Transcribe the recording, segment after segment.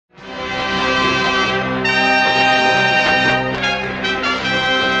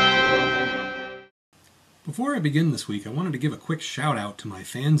Before I begin this week, I wanted to give a quick shout out to my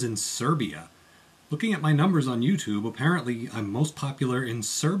fans in Serbia. Looking at my numbers on YouTube, apparently I'm most popular in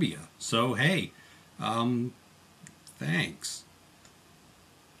Serbia. So hey, thanks.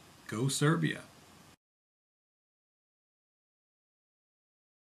 Go Serbia.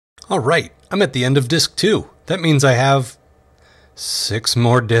 Alright, I'm at the end of disc 2. That means I have 6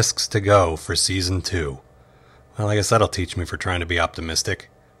 more discs to go for season 2. Well, I guess that'll teach me for trying to be optimistic.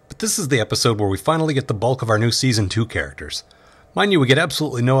 But this is the episode where we finally get the bulk of our new season 2 characters. Mind you, we get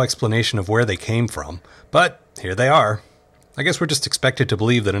absolutely no explanation of where they came from, but here they are. I guess we're just expected to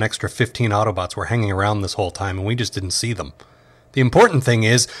believe that an extra 15 Autobots were hanging around this whole time and we just didn't see them. The important thing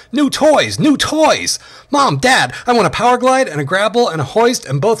is, new toys! New toys! Mom, Dad, I want a Power Glide and a Grapple and a Hoist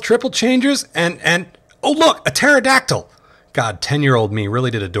and both triple changers and oh look, a Pterodactyl! God, 10-year-old me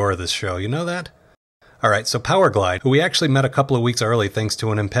really did adore this show, you know that? Alright, so Power Glide, who we actually met a couple of weeks early thanks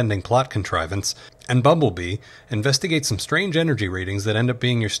to an impending plot contrivance, and Bumblebee investigate some strange energy readings that end up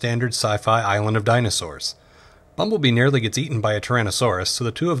being your standard sci-fi island of dinosaurs. Bumblebee nearly gets eaten by a Tyrannosaurus, so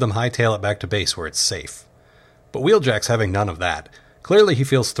the two of them hightail it back to base where it's safe. But Wheeljack's having none of that. Clearly he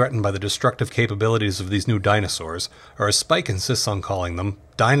feels threatened by the destructive capabilities of these new dinosaurs, or as Spike insists on calling them,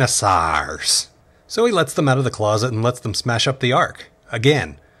 dinosaurs. So he lets them out of the closet and lets them smash up the Ark.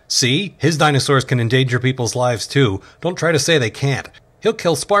 Again. See? His dinosaurs can endanger people's lives too. Don't try to say they can't. He'll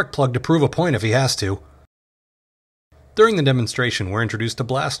kill Sparkplug to prove a point if he has to. During the demonstration, we're introduced to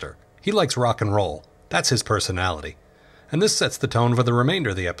Blaster. He likes rock and roll. That's his personality. And this sets the tone for the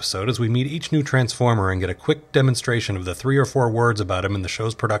remainder of the episode as we meet each new Transformer and get a quick demonstration of the 3 or 4 words about him in the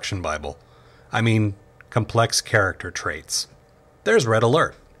show's production Bible. I mean, complex character traits. There's Red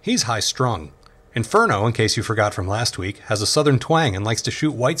Alert. He's high-strung. Inferno, in case you forgot from last week, has a southern twang and likes to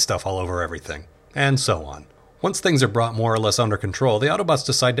shoot white stuff all over everything. And so on. Once things are brought more or less under control, the Autobots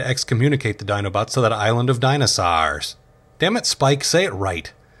decide to excommunicate the Dinobots to that island of dinosaurs. Damn it, Spike, say it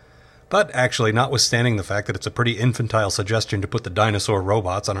right. But actually, notwithstanding the fact that it's a pretty infantile suggestion to put the dinosaur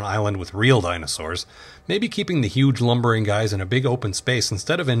robots on an island with real dinosaurs, maybe keeping the huge lumbering guys in a big open space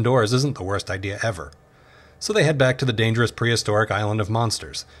instead of indoors isn't the worst idea ever. So they head back to the dangerous prehistoric island of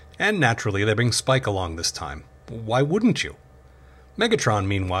monsters. And naturally, they bring Spike along this time. Why wouldn't you? Megatron,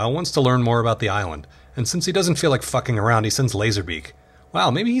 meanwhile, wants to learn more about the island, and since he doesn't feel like fucking around, he sends Laserbeak.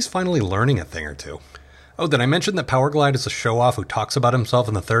 Wow, maybe he's finally learning a thing or two. Oh, did I mention that Power Glide is a show-off who talks about himself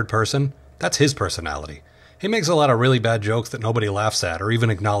in the third person? That's his personality. He makes a lot of really bad jokes that nobody laughs at or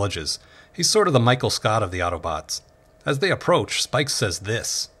even acknowledges. He's sort of the Michael Scott of the Autobots. As they approach, Spike says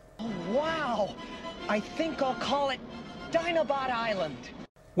this. Oh, wow! I think I'll call it Dinobot Island.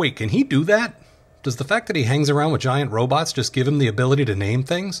 Wait, can he do that? Does the fact that he hangs around with giant robots just give him the ability to name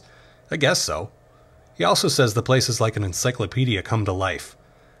things? I guess so. He also says the place is like an encyclopedia come to life.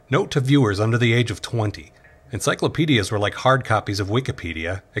 Note to viewers under the age of 20. Encyclopedias were like hard copies of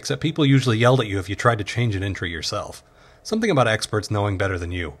Wikipedia, except people usually yelled at you if you tried to change an entry yourself. Something about experts knowing better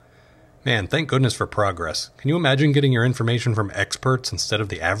than you. Man, thank goodness for progress. Can you imagine getting your information from experts instead of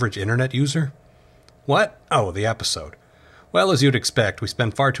the average internet user? What? Oh, the episode. Well, as you'd expect, we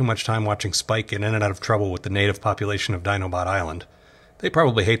spend far too much time watching Spike get in and out of trouble with the native population of Dinobot Island. They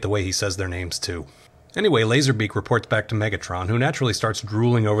probably hate the way he says their names, too. Anyway, Laserbeak reports back to Megatron, who naturally starts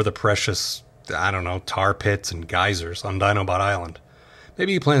drooling over the precious, tar pits and geysers on Dinobot Island.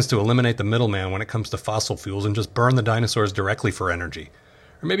 Maybe he plans to eliminate the middleman when it comes to fossil fuels and just burn the dinosaurs directly for energy.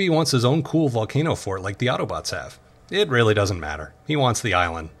 Or maybe he wants his own cool volcano fort like the Autobots have. It really doesn't matter. He wants the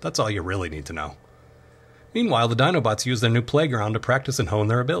island. That's all you really need to know. Meanwhile, the Dinobots use their new playground to practice and hone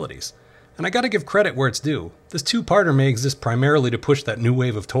their abilities. And I gotta give credit where it's due. This two-parter may exist primarily to push that new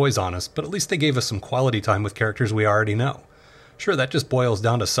wave of toys on us, but at least they gave us some quality time with characters we already know. Sure, that just boils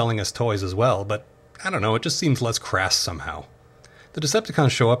down to selling us toys as well, but I don't know, it just seems less crass somehow. The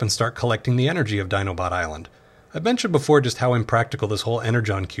Decepticons show up and start collecting the energy of Dinobot Island. I've mentioned before just how impractical this whole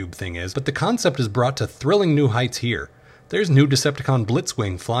Energon Cube thing is, but the concept is brought to thrilling new heights here. There's new Decepticon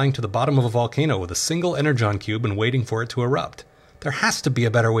Blitzwing flying to the bottom of a volcano with a single Energon Cube and waiting for it to erupt. There has to be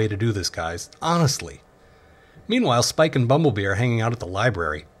a better way to do this, guys. Honestly. Meanwhile, Spike and Bumblebee are hanging out at the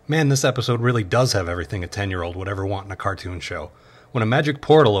library. Man, this episode really does have everything a 10-year-old would ever want in a cartoon show. When a magic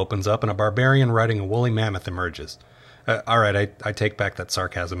portal opens up and a barbarian riding a woolly mammoth emerges. Alright, I take back that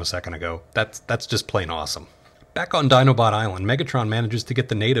sarcasm a second ago. That's just plain awesome. Back on Dinobot Island, Megatron manages to get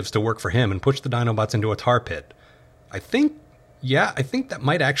the natives to work for him and push the Dinobots into a tar pit. I think that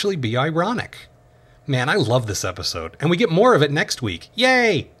might actually be ironic. Man, I love this episode, and we get more of it next week.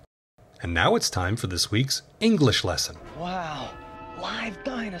 Yay! And now it's time for this week's English lesson. Wow, live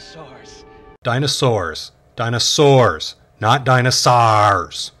dinosaurs. Dinosaurs. Dinosaurs, not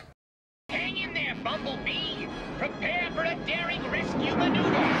dinosaurs. Hang in there, Bumblebee. Prepare for a daring rescue maneuver.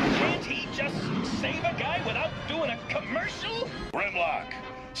 Can't he just save a guy without doing a commercial? Grimlock,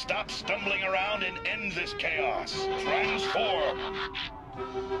 stop stumbling around and end this chaos. Transform.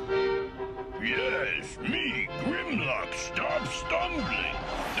 Yes, me, Grimlock, stop stumbling.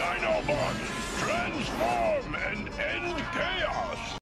 Dinobots, transform and end chaos.